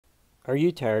Are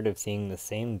you tired of seeing the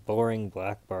same boring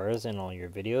black bars in all your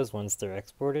videos once they're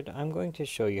exported? I'm going to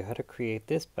show you how to create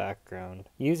this background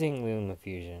using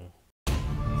LumaFusion.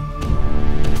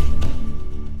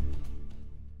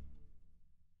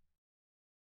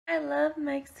 I love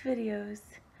Mike's videos.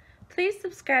 Please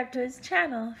subscribe to his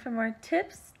channel for more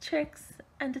tips, tricks,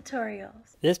 and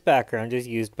tutorials. This background is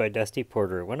used by Dusty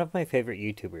Porter, one of my favorite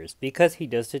YouTubers, because he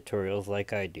does tutorials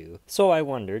like I do. So I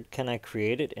wondered, can I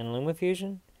create it in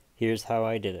LumaFusion? Here's how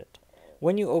I did it.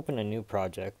 When you open a new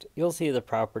project, you'll see the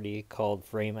property called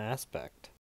Frame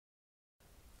Aspect.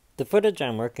 The footage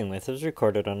I'm working with is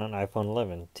recorded on an iPhone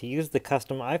 11. To use the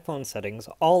custom iPhone settings,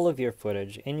 all of your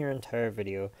footage in your entire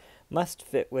video must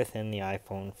fit within the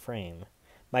iPhone frame.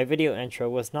 My video intro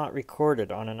was not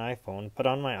recorded on an iPhone, but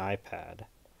on my iPad.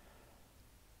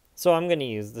 So I'm going to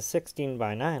use the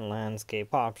 16:9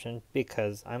 landscape option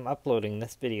because I'm uploading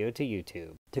this video to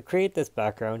YouTube. To create this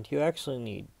background, you actually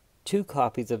need 2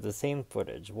 copies of the same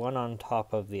footage, one on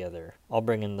top of the other. I'll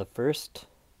bring in the first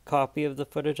copy of the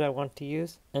footage I want to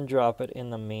use and drop it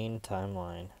in the main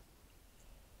timeline.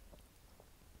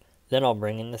 Then I'll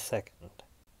bring in the second.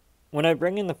 When I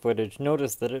bring in the footage,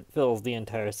 notice that it fills the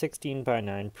entire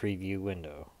 16:9 preview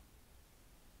window.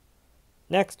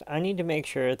 Next, I need to make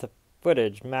sure the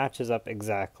footage matches up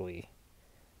exactly.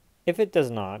 If it does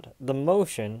not, the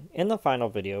motion in the final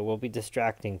video will be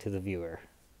distracting to the viewer.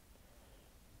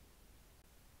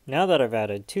 Now that I've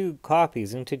added 2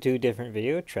 copies into 2 different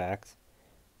video tracks,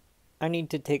 I need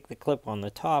to take the clip on the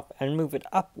top and move it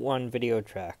up 1 video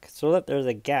track so that there's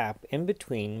a gap in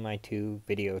between my 2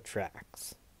 video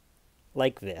tracks.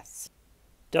 Like this.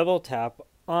 Double tap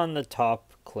on the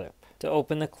top clip to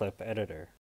open the clip editor.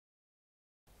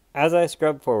 As I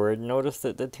scrub forward, notice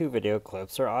that the 2 video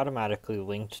clips are automatically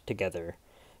linked together.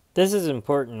 This is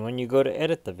important when you go to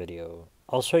edit the video.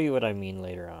 I'll show you what I mean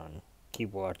later on.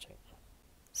 Keep watching.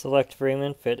 Select frame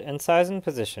and fit and size and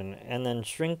position, and then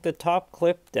shrink the top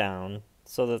clip down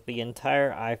so that the entire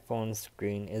iPhone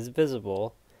screen is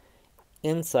visible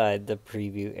inside the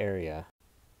preview area.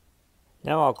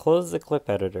 Now I'll close the clip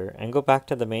editor and go back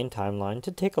to the main timeline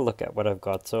to take a look at what I've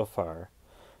got so far.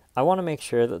 I want to make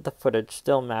sure that the footage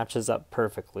still matches up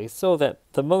perfectly so that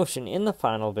the motion in the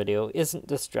final video isn't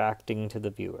distracting to the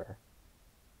viewer.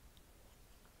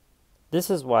 This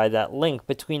is why that link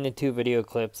between the 2 video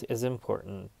clips is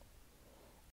important.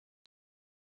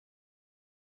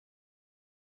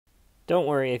 Don't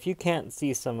worry if you can't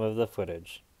see some of the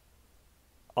footage.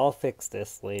 I'll fix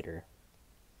this later.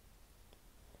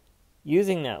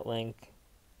 Using that link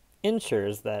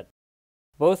ensures that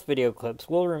both video clips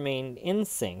will remain in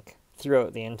sync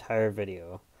throughout the entire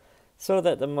video, so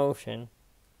that the motion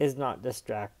is not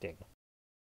distracting.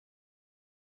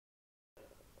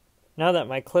 Now that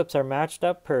my clips are matched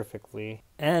up perfectly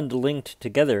and linked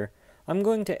together, I'm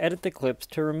going to edit the clips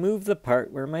to remove the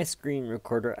part where my screen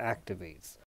recorder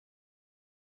activates.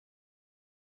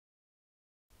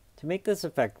 To make this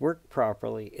effect work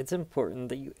properly, it's important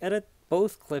that you edit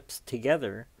both clips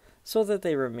together so that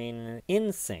they remain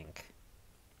in sync.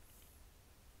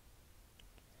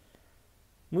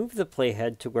 Move the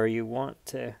playhead to where you want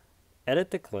to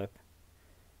edit the clip,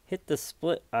 hit the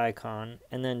split icon,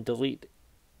 and then delete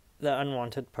the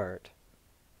unwanted part.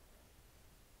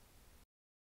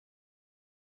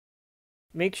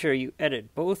 Make sure you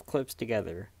edit both clips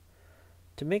together.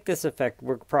 To make this effect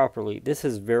work properly, this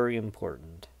is very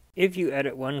important. If you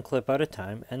edit one clip at a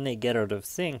time and they get out of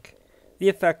sync, the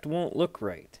effect won't look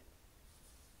right.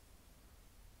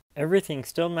 Everything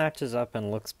still matches up and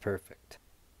looks perfect.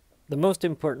 The most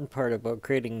important part about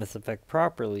creating this effect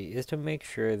properly is to make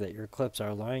sure that your clips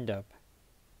are lined up.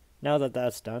 Now that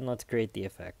that's done, let's create the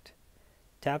effect.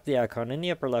 Tap the icon in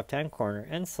the upper left-hand corner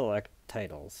and select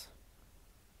Titles.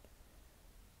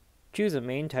 Choose a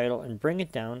main title and bring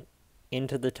it down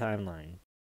into the timeline.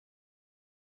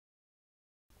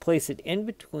 Place it in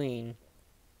between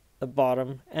the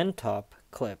bottom and top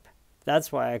clip.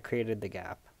 That's why I created the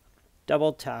gap.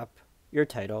 Double tap your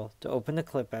title to open the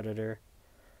clip editor.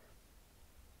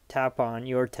 Tap on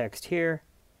your text here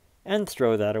and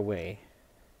throw that away.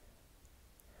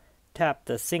 Tap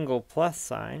the single plus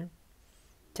sign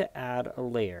to add a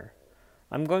layer.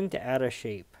 I'm going to add a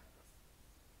shape,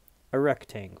 a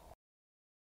rectangle.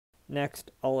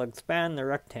 Next, I'll expand the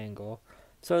rectangle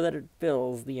so that it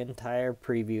fills the entire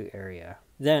preview area.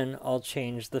 Then I'll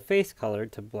change the face color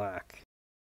to black.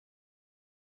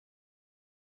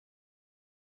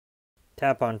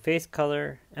 Tap on face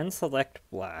color and select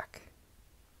black.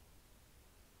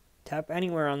 Tap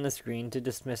anywhere on the screen to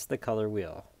dismiss the color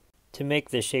wheel. To make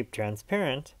the shape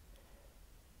transparent,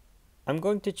 I'm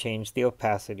going to change the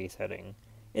opacity setting.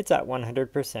 It's at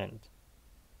 100%.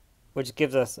 which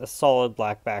gives us a solid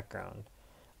black background.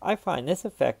 I find this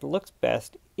effect looks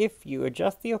best if you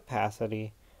adjust the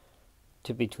opacity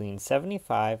to between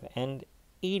 75 and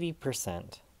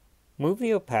 80%. Move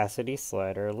the opacity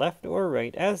slider left or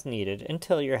right as needed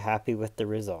until you're happy with the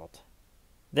result.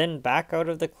 Then back out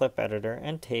of the clip editor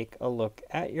and take a look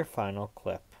at your final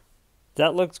clip.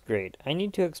 That looks great. I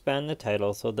need to expand the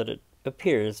title so that it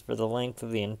appears for the length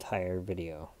of the entire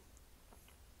video.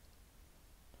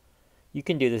 You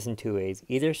can do this in two ways.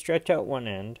 Either stretch out one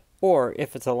end, or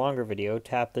if it's a longer video,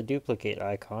 tap the duplicate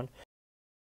icon.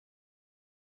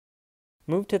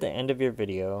 Move to the end of your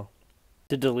video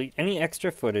to delete any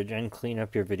extra footage and clean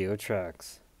up your video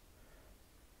tracks.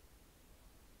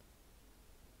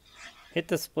 Hit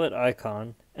the split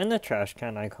icon and the trash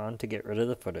can icon to get rid of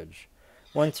the footage.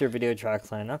 Once your video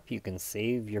tracks line up, you can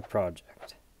save your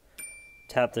project.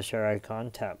 Tap the share icon,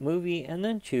 tap movie, and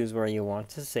then choose where you want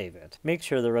to save it. Make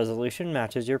sure the resolution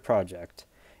matches your project,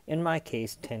 in my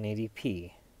case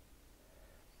 1080p.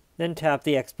 Then tap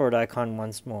the export icon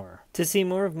once more. To see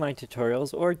more of my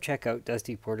tutorials or check out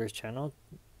Dusty Porter's channel,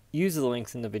 use the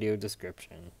links in the video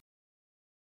description.